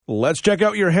Let's check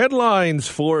out your headlines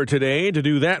for today. To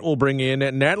do that, we'll bring in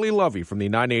Natalie Lovie from the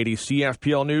 980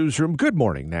 CFPL newsroom. Good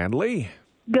morning, Natalie.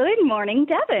 Good morning,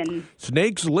 Devon.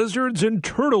 Snakes, lizards, and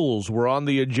turtles were on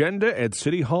the agenda at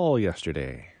City Hall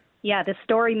yesterday. Yeah, this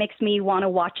story makes me want to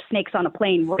watch snakes on a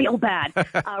plane real bad.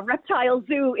 Reptile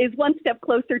Zoo is one step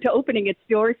closer to opening its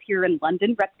doors here in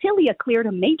London. Reptilia cleared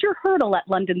a major hurdle at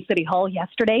London City Hall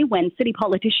yesterday when city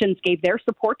politicians gave their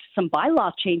support to some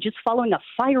bylaw changes following a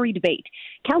fiery debate.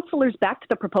 Councillors backed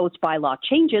the proposed bylaw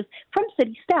changes from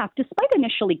city staff, despite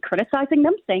initially criticizing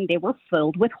them, saying they were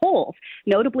filled with holes.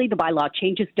 Notably, the bylaw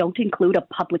changes don't include a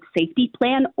public safety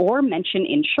plan or mention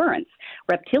insurance.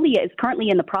 Reptilia is currently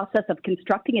in the process of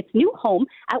constructing its new home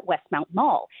at Westmount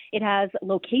Mall. It has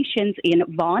locations in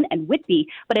Vaughan and Whitby,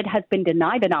 but it has been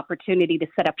denied an opportunity to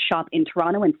set up shop in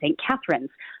Toronto and St. Catharines.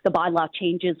 The bylaw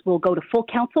changes will go to full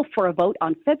council for a vote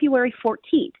on February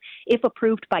 14th. If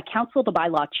approved by council, the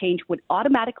bylaw change would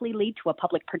automatically lead to a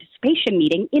public participation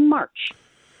meeting in March.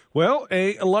 Well,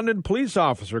 a London police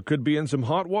officer could be in some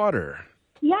hot water.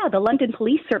 Yeah, the London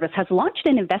Police Service has launched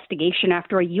an investigation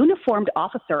after a uniformed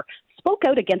officer spoke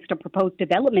out against a proposed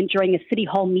development during a City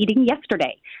Hall meeting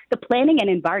yesterday. The Planning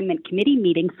and Environment Committee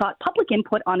meeting sought public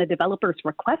input on a developer's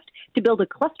request to build a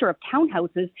cluster of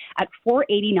townhouses at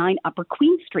 489 Upper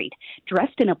Queen Street.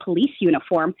 Dressed in a police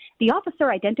uniform, the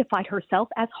officer identified herself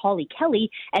as Holly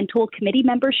Kelly and told committee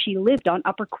members she lived on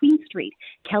Upper Queen Street.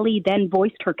 Kelly then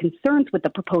voiced her concerns with the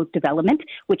proposed development,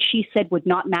 which she said would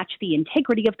not match the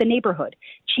integrity of the neighborhood.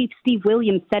 Chief Steve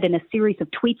Williams said in a series of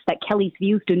tweets that Kelly's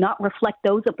views do not reflect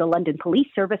those of the London Police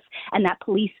Service and that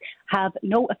police have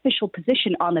no official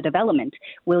position on the development.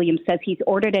 Williams says he's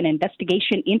ordered an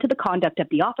investigation into the conduct of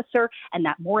the officer and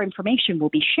that more information will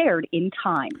be shared in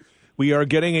time. We are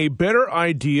getting a better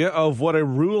idea of what a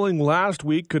ruling last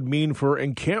week could mean for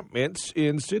encampments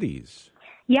in cities.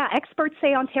 Yeah, experts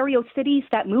say Ontario cities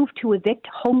that move to evict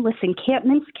homeless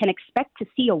encampments can expect to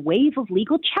see a wave of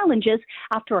legal challenges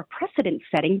after a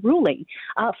precedent-setting ruling.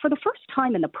 For the first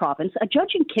time in the province, a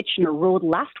judge in Kitchener ruled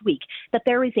last week that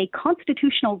there is a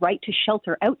constitutional right to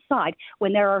shelter outside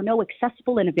when there are no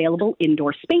accessible and available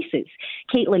indoor spaces.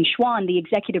 Caitlin Schwann, the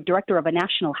executive director of a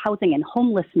national housing and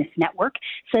homelessness network,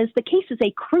 says the case is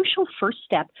a crucial first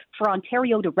step for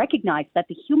Ontario to recognize that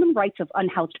the human rights of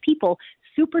unhoused people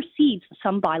supersedes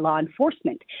some bylaw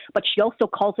enforcement. But she also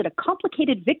calls it a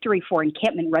complicated victory for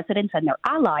encampment residents and their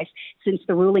allies, since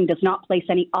the ruling does not place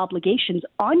any obligations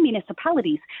on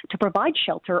municipalities to provide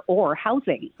shelter or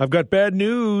housing. I've got bad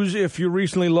news. If you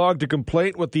recently logged a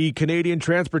complaint with the Canadian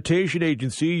Transportation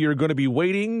Agency, you're going to be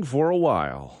waiting for a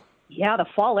while. Yeah, the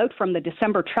fallout from the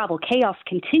December travel chaos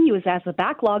continues as the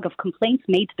backlog of complaints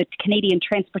made to the Canadian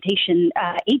Transportation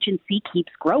Agency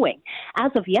keeps growing.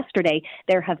 As of yesterday,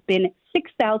 there have been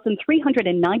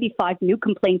 6,395 new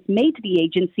complaints made to the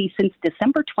agency since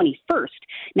December 21st.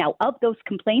 Now, of those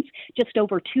complaints, just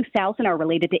over 2,000 are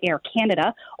related to Air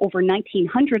Canada, over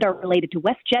 1,900 are related to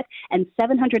WestJet, and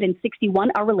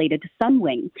 761 are related to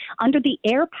Sunwing. Under the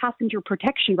Air Passenger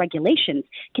Protection Regulations,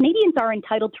 Canadians are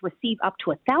entitled to receive up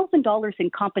to $1,000 in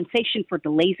compensation for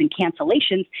delays and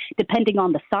cancellations, depending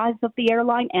on the size of the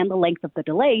airline and the length of the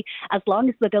delay, as long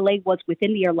as the delay was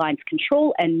within the airline's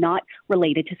control and not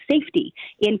related to safety.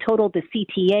 In total, the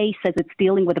CTA says it's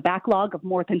dealing with a backlog of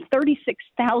more than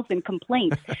 36,000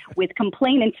 complaints, with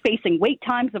complainants facing wait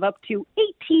times of up to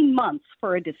 18 months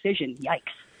for a decision.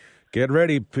 Yikes. Get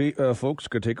ready, folks.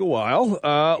 Could take a while.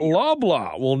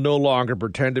 Loblaw will no longer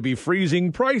pretend to be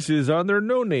freezing prices on their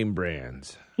no-name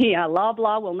brands. Yeah,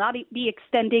 Loblaw will not be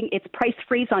extending its price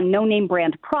freeze on no-name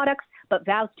brand products, but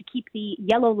vows to keep the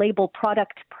yellow label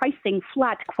product pricing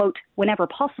flat, quote, whenever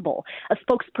possible. A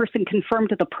spokesperson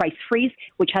confirmed the price freeze,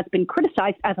 which has been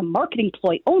criticized as a marketing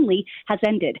ploy only, has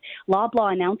ended.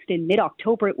 Loblaw announced in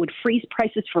mid-October it would freeze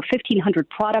prices for 1,500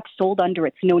 products sold under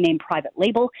its no-name private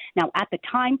label. Now, at the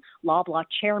time, Loblaw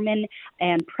chairman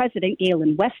and president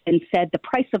Galen Weston said the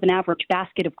price of an average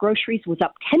basket of groceries was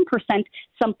up 10%,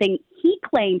 something he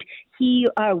claimed he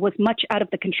was much out of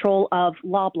the control of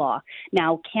Loblaw.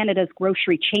 Now, Canada's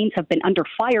grocery chains have been under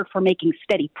fire for making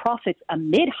steady profits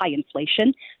amid high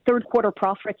inflation. Third quarter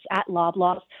profits at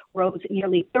Loblaw rose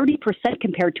nearly 30%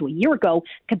 compared to a year ago.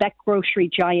 Quebec grocery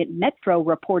giant Metro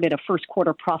reported a first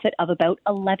quarter profit of about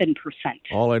 11%.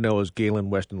 All I know is Galen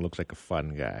Weston looks like a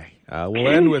fun guy. We'll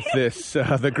end with this.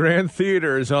 The Grand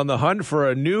Theatre is on the hunt for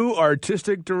a new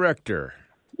artistic director.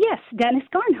 Yes, Dennis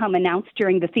Garnham announced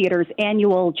during the theater's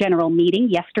annual general meeting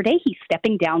yesterday he's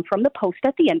stepping down from the post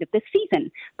at the end of this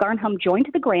season. Garnham joined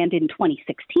the Grand in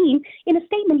 2016. In a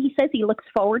statement, he says he looks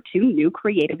forward to new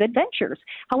creative adventures.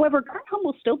 However, Garnham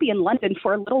will still be in London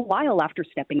for a little while after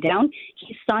stepping down.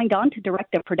 He's signed on to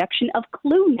direct the production of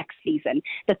Clue next season.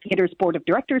 The theater's board of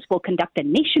directors will conduct a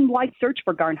nationwide search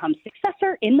for Garnham's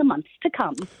successor in the months to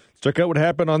come. Check out what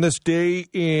happened on this day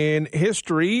in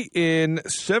history. In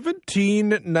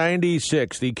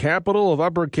 1796, the capital of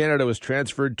Upper Canada was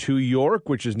transferred to York,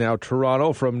 which is now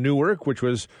Toronto, from Newark, which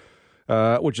is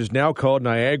now called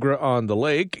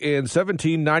Niagara-on-the-Lake. In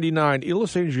 1799, Ile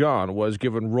Saint Jean was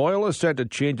given royal assent to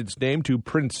change its name to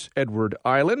Prince Edward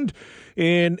Island.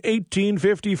 In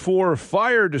 1854,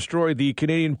 fire destroyed the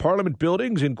Canadian Parliament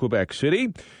buildings in Quebec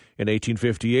City. In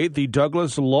 1858, the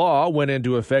Douglas Law went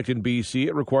into effect in BC.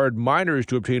 It required miners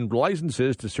to obtain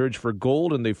licenses to search for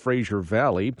gold in the Fraser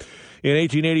Valley. In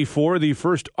 1884, the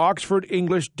first Oxford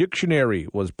English Dictionary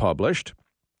was published.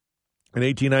 In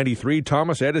 1893,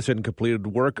 Thomas Edison completed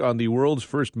work on the world's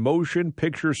first motion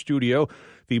picture studio,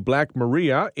 the Black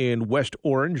Maria, in West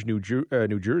Orange, New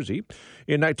Jersey.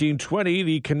 In 1920,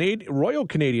 the Royal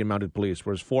Canadian Mounted Police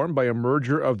was formed by a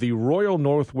merger of the Royal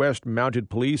Northwest Mounted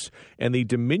Police and the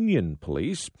Dominion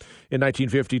Police. In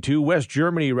 1952, West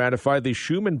Germany ratified the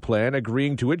Schuman Plan,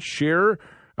 agreeing to share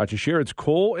its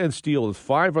coal and steel with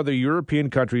 5 other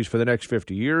European countries for the next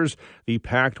 50 years. The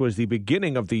pact was the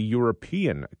beginning of the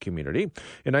European Community.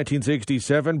 In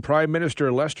 1967, Prime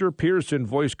Minister Lester Pearson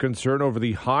voiced concern over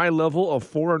the high level of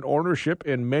foreign ownership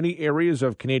in many areas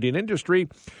of Canadian industry.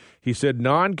 He said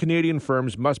non-Canadian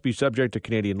firms must be subject to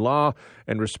Canadian law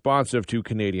and responsive to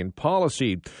Canadian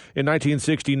policy. In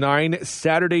 1969,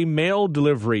 Saturday mail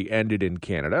delivery ended in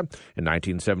Canada. In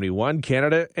 1971,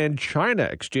 Canada and China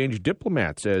exchanged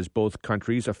diplomats as both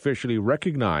countries officially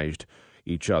recognized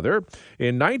each other.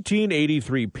 In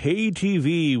 1983, pay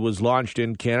TV was launched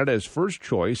in Canada as First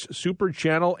Choice. Super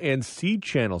Channel and C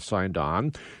Channel signed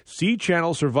on. C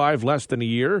Channel survived less than a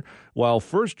year, while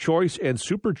First Choice and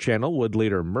Super Channel would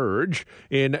later merge.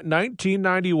 In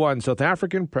 1991, South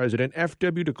African President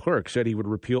F.W. de Klerk said he would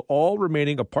repeal all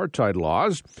remaining apartheid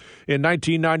laws. In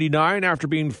 1999, after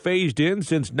being phased in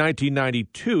since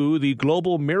 1992, the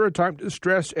Global Maritime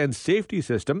Distress and Safety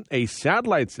System, a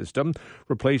satellite system,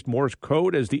 replaced Morse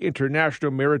code as the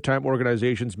International Maritime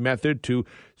Organization's method to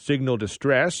signal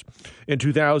distress. In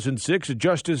 2006,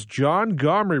 Justice John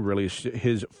Gomery released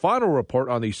his final report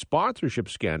on the sponsorship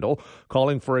scandal,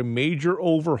 calling for a major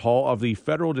overhaul of the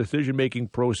federal decision-making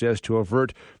process to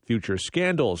avert future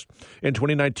scandals. In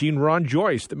 2019, Ron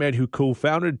Joyce, the man who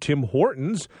co-founded Tim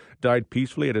Hortons, died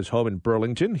peacefully at his home in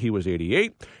Burlington. He was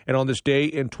 88. And on this day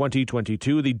in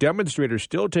 2022, the demonstrators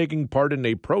still taking part in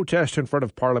a protest in front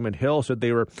of Parliament Hill said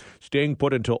they were staying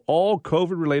put until all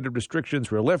COVID-related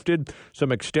restrictions were lifted.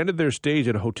 Some extended their stays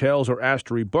at hotels or asked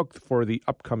to rebook for the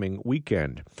upcoming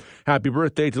weekend. Happy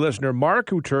birthday to listener Mark,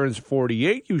 who turns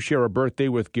 48. You share a birthday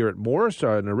with Garrett Morris,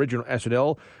 an original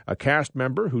SNL cast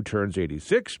member who turns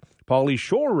 86. Pauly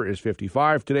Shore is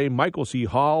 55 today. Michael C.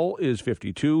 Hall is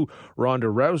 52. Ronda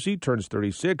Rousey turns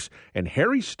 36. And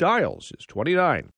Harry Styles is 29.